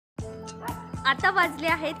आता वाजले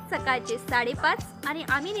आहेत सकाळचे 5:30 आणि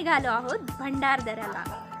आम्ही निघालो आहोत भंडारदऱ्याला।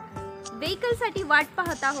 व्हेकलसाठी वाट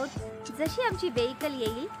पाहत आहोत। जशी आमची व्हेकल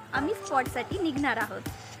येईल आम्ही स्पॉटसाठी निघणार आहोत।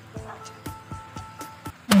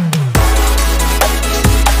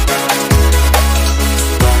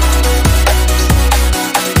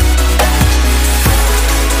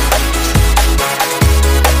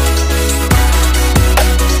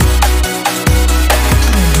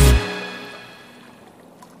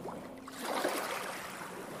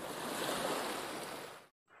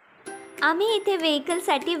 आम्ही इथे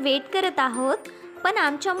व्हेकलसाठी वेट करत आहोत, पण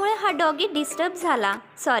आमच्यामुळे हा डॉगी डिस्टर्ब झाला।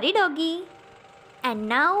 Sorry doggy. And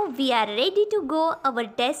now we R ready to go our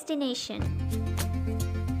destination.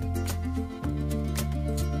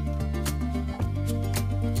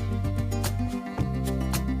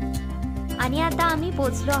 आणि आता आम्ही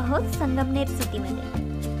पोहोचलो आहोत संगमनेर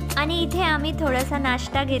सिटीमध्ये आणि इथे आम्ही थोडासा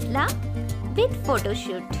नाश्ता घेतला विथ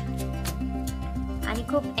फोटोशूट आणि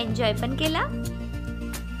खूप एन्जॉय पण केला।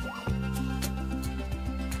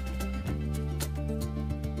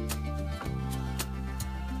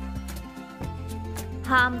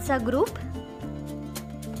 हा आमचा ग्रुप।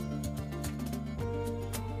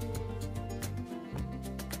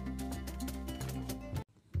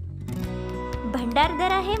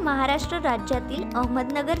 भंडारदरा हे महाराष्ट्र राज्यातील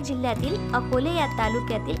अहमदनगर जिल्ह्यातील अकोले या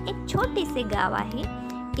तालुक्यातील एक छोटेसे गाव आहे।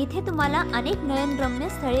 इथे तुम्हाला अनेक नयनरम्य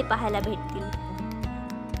स्थळे पाहायला भेटतील।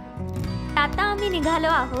 आता आम्ही निघालो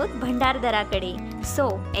आहोत भंडारदराकडे। So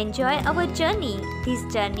enjoy our journey. This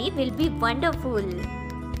journey will be wonderful.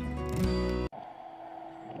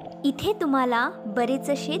 इथे तुम्हाला बरेच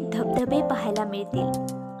असे धबधबे पाहायला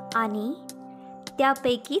मिळतील आणि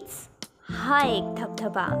त्यापैकीच हा एक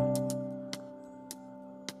धबधबा।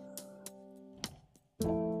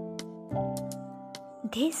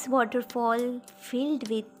 This waterfall filled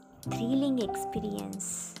with thrilling experience.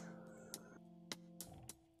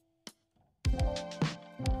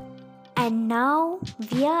 And now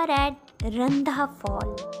we are at Randha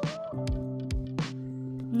Fall.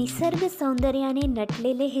 निसर्ग सौंदर्याने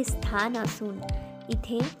नटलेले हे स्थान असून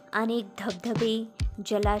इथे अनेक धबधबे,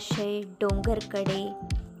 जलाशय, डोंगरकडे,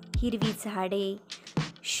 हिरवी झाडे,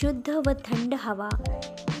 शुद्ध व थंड हवा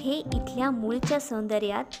हे इथल्या मूळच्या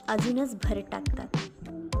सौंदर्यात अजूनच भर टाकतात।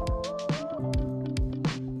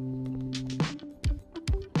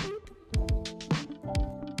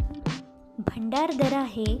 भंडारदरा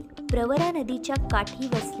हे प्रवरा नदीच्या काठी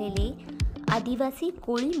वसलेले आदिवासी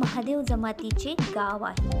कोळी महादेव जमातीचे गाव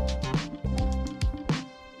आहे।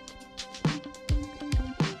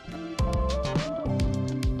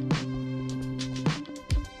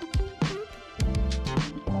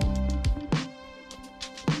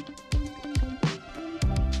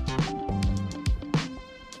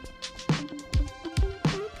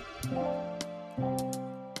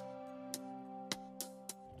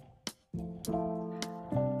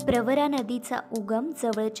 प्रवरा नदीचा उगम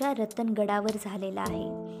जवळच्या रतनगडावर झालेला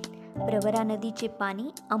आहे। प्रवरा नदीचे पाणी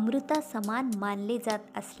अमृता समान मानले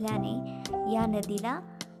जात असल्याने या नदीला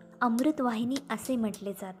अमृतवाहिनी असे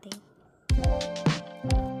म्हटले जाते।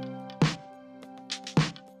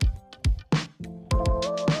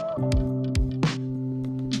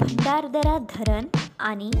 भंडारदरा धरण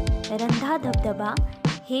आणि रंधा धबधबा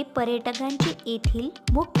हे पर्यटकांचे येथील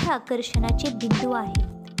मुख्य आकर्षणाचे बिंदू आहेत।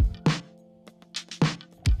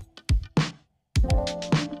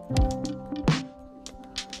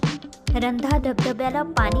 रंधा धबधब्याला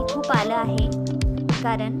पाणी खूप आलं आहे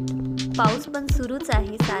कारण पाऊस पण सुरूच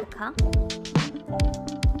आहे सारखा।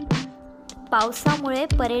 पावसामुळे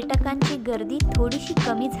पर्यटकांची गर्दी थोडीशी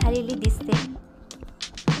कमी झालेली दिसते।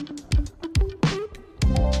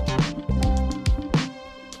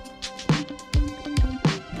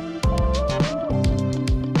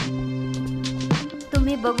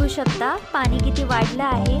 तुम्ही बघू शकता पाणी किती वाढलं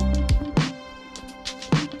आहे,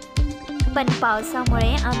 पण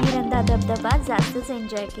पावसामुळे आम्ही रंधा धबधबा जास्तच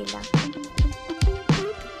एन्जॉय केला।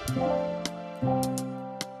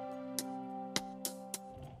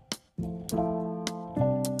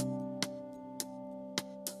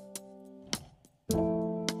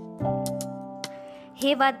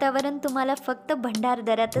 हे वातावरण तुम्हाला फक्त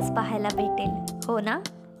भंडारदऱ्यातच पाहायला भेटेल, हो ना?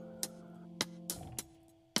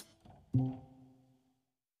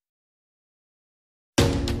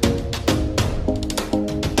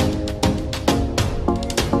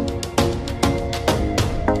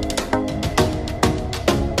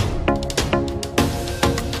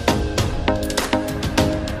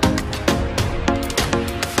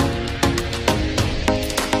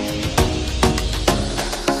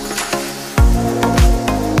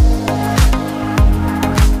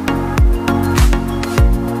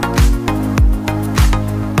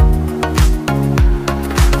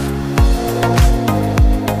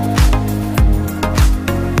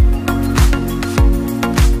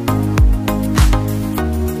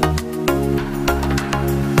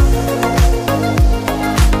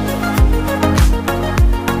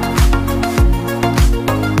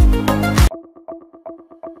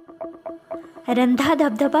 रंधा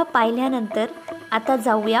धबधबा पाहिल्यानंतर आता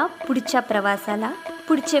जाऊया पुढच्या प्रवासाला,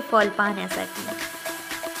 पुढचे फॉल पाहण्यासाठी.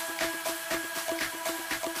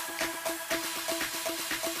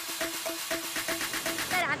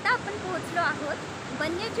 तर आता आपण पोहोचलो आहोत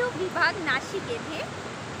वन्यजीव विभाग नाशिक येथे.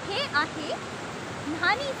 हे आहे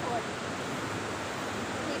न्हाणी फॉल.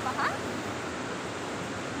 हे पहा.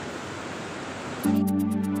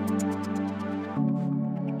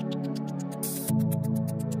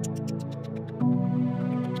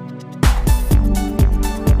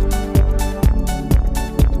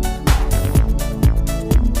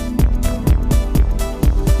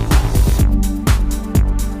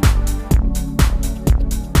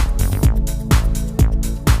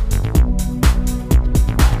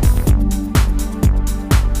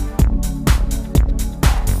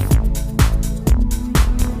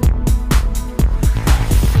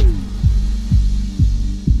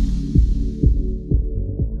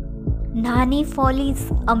 न्हाणी फॉल इज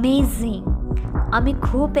अमेझिंग. आम्ही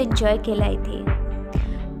खूप एन्जॉय केला इथे.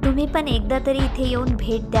 तुम्ही पण एकदा तरी इथे येऊन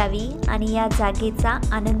भेट द्यावी आणि या जागेचा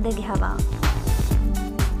आनंद घ्यावा.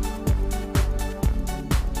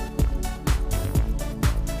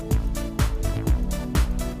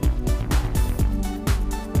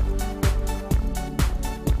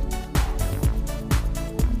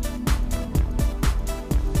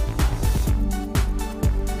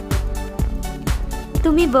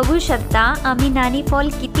 तुम्ही बघू शकता आम्ही न्हाणी फॉल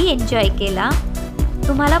किती एन्जॉय केला.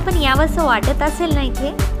 तुम्हाला पण यावंसं वाटत असेल ना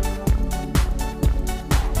इथे.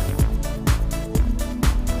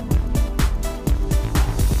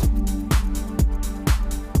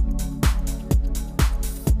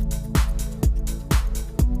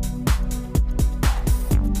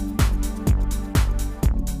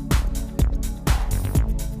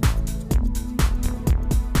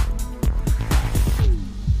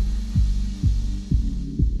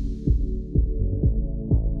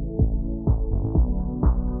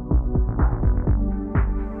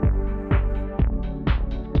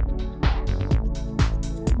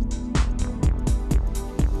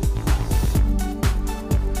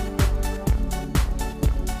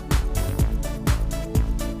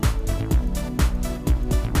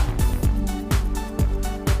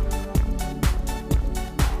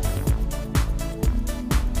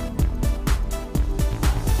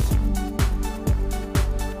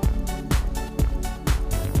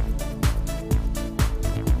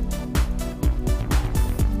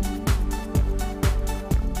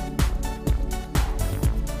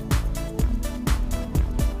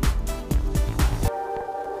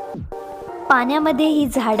 पाण्यामध्ये ही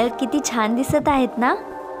झाडं किती छान दिसत आहेत ना.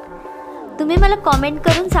 तुम्ही मला कमेंट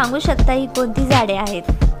करून सांगू शकता ही कोणती झाडे आहेत.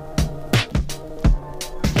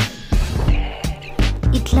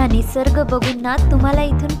 इथला निसर्ग बघून ना तुम्हाला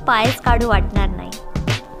इथून पायच काढू वाटणार नाही.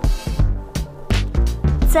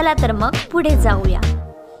 चला तर मग पुढे जाऊया.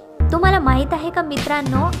 तुम्हाला माहित आहे का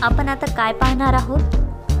मित्रांनो, आपण आता काय पाहणार आहोत?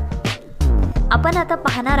 आपण आता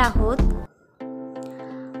पाहणार आहोत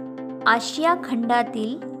आशिया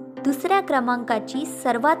खंडातील दुसऱ्या क्रमांकाची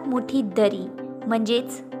सर्वात मोठी दरी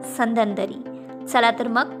म्हणजेच संदन दरी. चला तर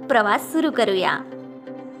मग प्रवास सुरू करूया.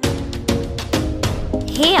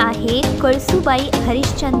 हे आहे कळसुबाई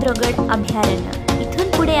हरिश्चंद्रगड अभयारण्य.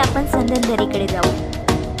 इथून पुढे आपण संदन दरीकडे जाऊ.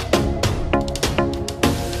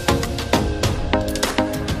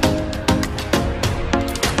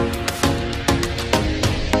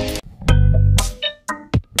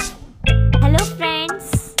 हॅलो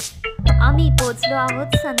फ्रेंड्स, आम्ही पोहोचलो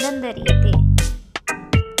आहोत संदन दरी येथे.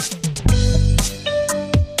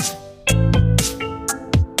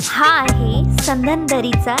 हा आहे संदन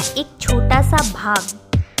दरीचा एक छोटासा भाग.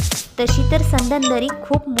 तशी तर संदन दरी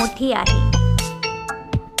खूप मोठी आहे.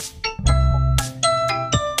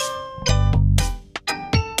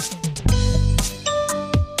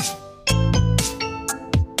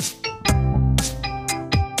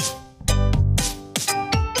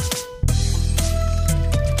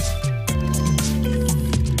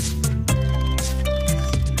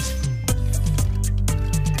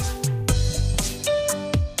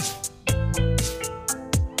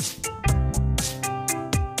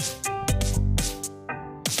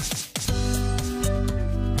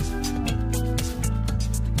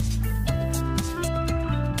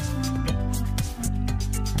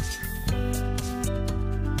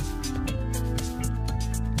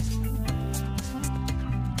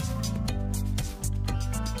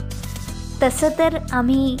 तसं तर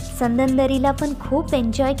आम्ही संदन दरीला पण खूप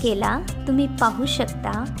एन्जॉय केला, तुम्ही पाहू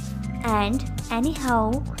शकता. And any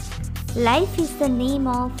how, life is the name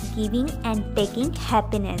of giving and taking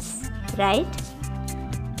happiness, right?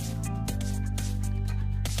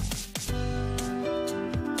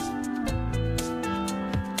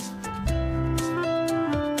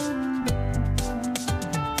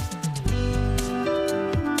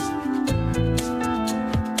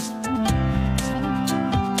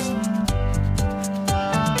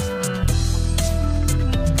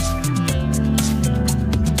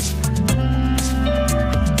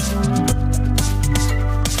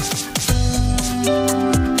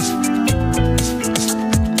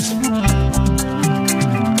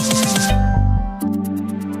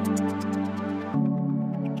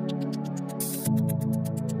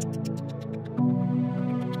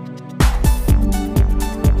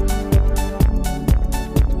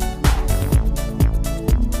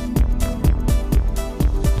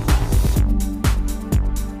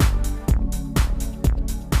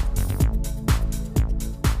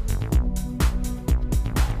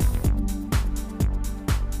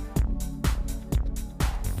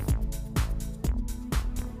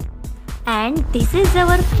 and this is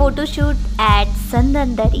our photo shoot at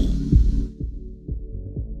Sandhan Dari.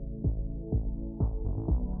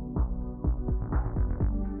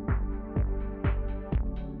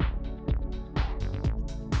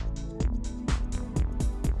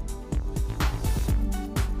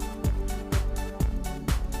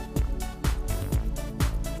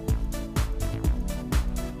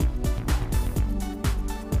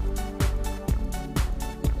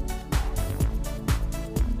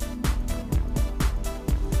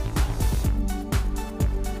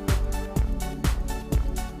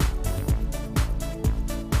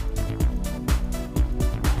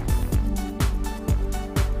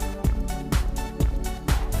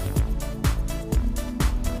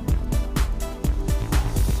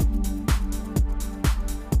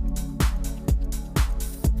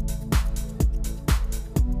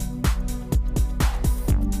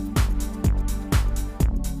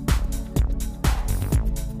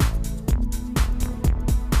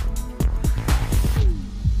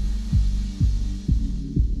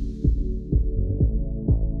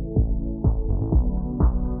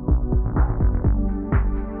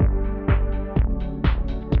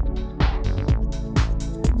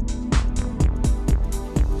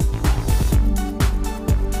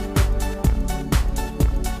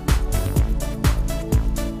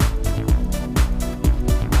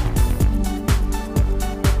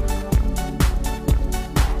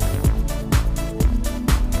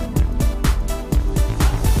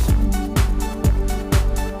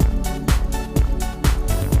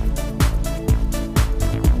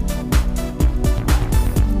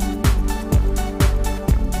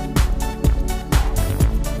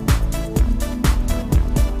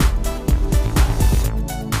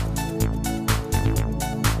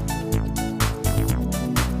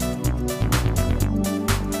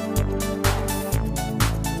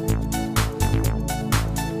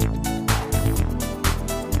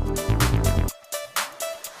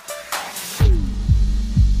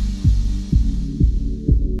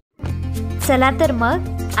 चला तर मग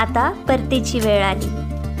आता परतीची वेळ आली.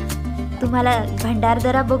 तुम्हाला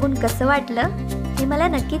भंडारदरा बघून कसं वाटलं हे मला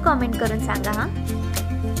नक्की कमेंट करून सांगा हा.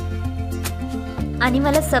 आणि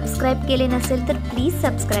मला सबस्क्राईब केले नसेल तर प्लीज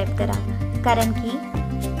सबस्क्राईब करा, कारण की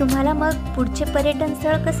तुम्हाला मग पुढचे पर्यटन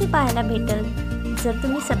स्थळ कसे पाहायला भेटेल. जर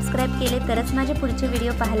तुम्ही सबस्क्राईब केले तरच माझे पुढचे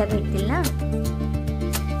व्हिडिओ पाहायला भेटतील ना.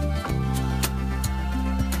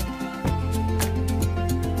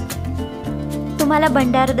 तुम्हाला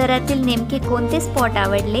भंडारदऱ्यातील नेमके कोणते स्पॉट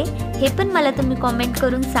आवडले हे पण मला तुम्ही कमेंट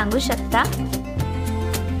करून सांगू शकता.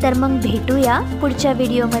 तर मग भेटूया पुढच्या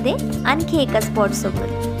व्हिडिओमध्ये आणखी एका स्पॉट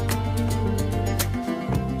सोबत.